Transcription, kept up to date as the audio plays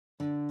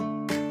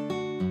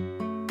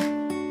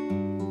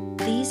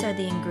These are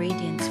the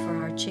ingredients for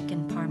our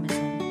chicken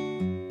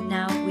parmesan.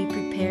 Now we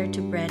prepare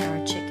to bread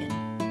our chicken.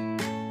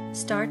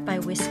 Start by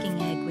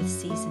whisking egg with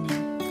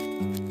seasoning.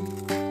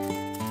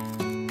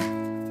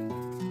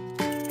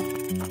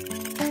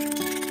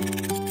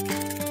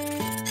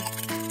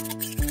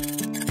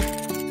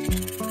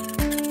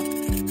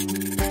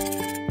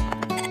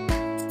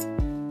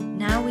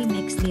 Now we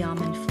mix the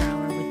almond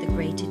flour with the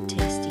grated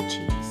tasty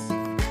cheese.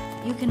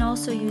 You can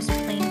also use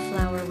plain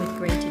flour with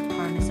grated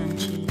Parmesan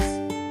cheese.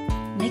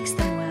 Mix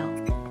them well.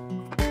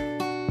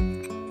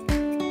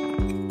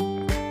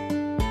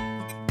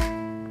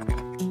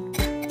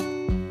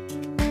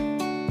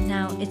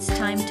 Now it's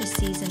time to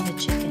season the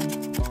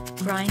chicken.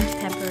 Grind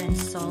pepper and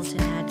salt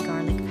and add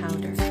garlic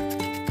powder.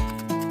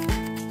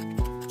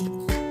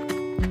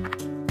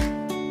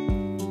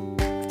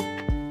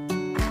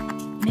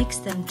 Mix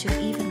them to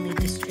evenly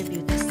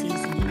distribute the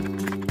seasoning.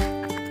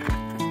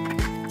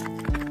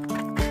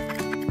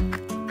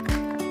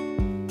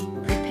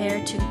 Prepare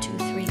 2 to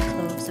 3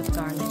 cloves of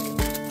garlic.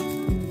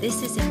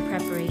 This is in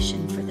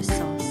preparation for the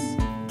sauce.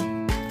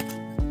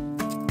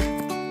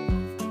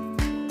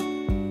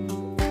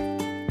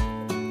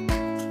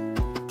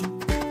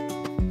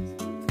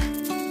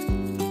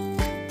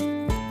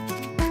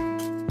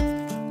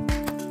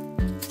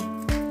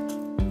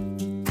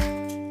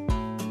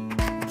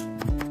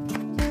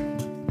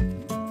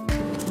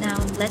 Now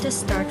let us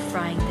start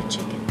frying the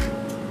chicken.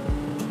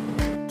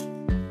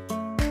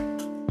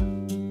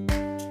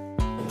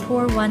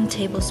 Pour 1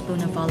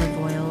 tablespoon of olive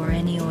oil or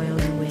any oil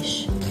you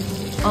wish.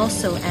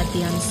 Also add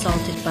the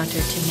unsalted butter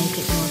to make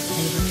it more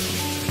flavorful.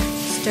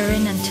 Stir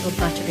in until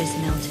butter is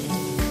melted.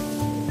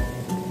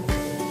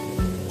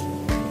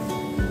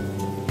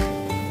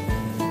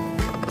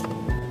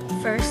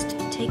 First,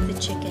 take the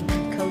chicken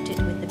and coat it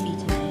with the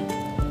beaten egg,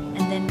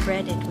 and then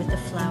bread it with the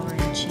flour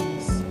and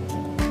cheese.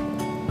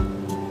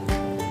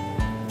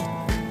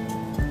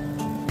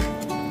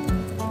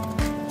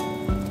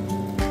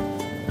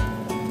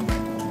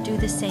 Do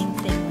the same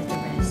thing with the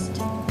rest.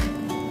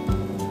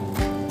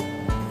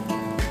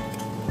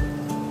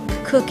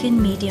 Cook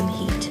in medium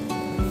heat.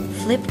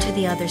 Flip to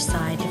the other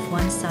side if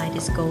one side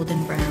is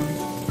golden brown.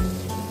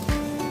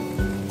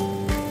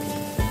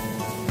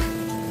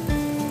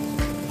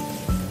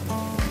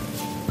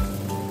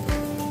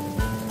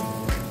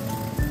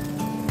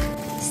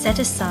 Set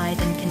aside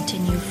and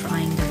continue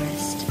frying the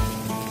rest.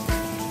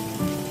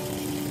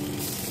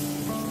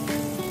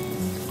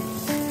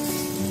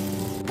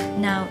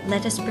 Now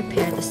let us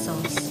prepare the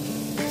sauce.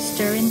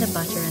 Stir in the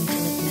butter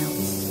until it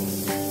melts.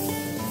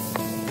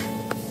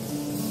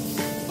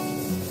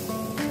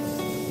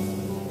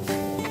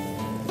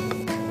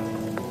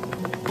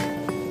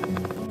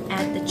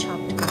 Add the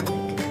chopped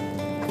garlic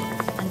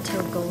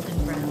until golden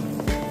brown.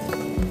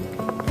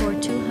 Pour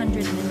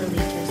 200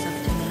 milliliters of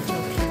tomato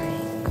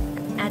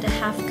puree. Add a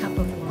half cup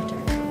of water.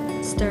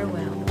 Stir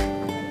well.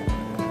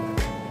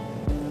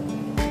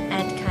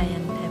 Add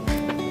cayenne pepper.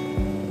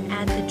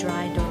 Add the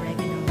dried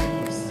oregano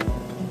leaves.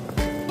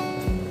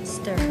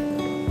 Stir.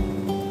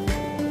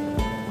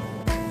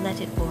 Let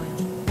it boil.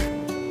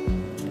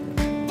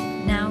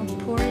 Now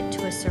pour it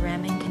to a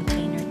ceramic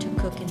container to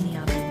cook in the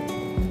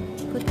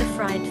oven. Put the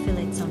fried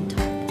fillets on top.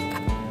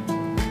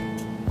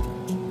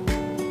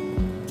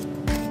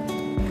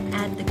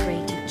 Add the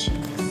grated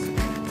cheese.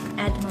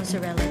 Add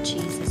mozzarella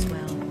cheese as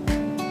well.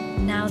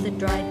 Now the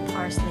dried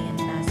parsley and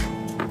basil.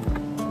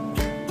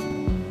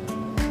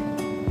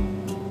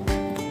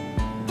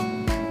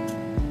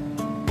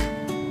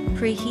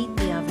 Preheat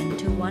the oven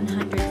to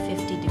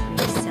 150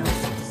 degrees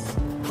Celsius.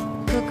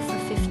 Cook for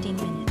 15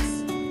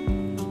 minutes.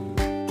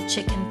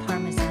 Chicken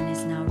parmesan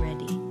is now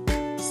ready.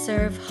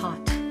 Serve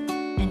hot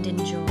and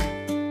enjoy.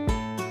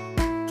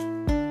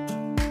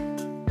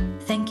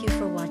 Thank you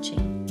for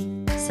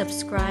watching.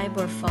 Subscribe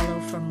or follow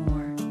for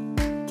more.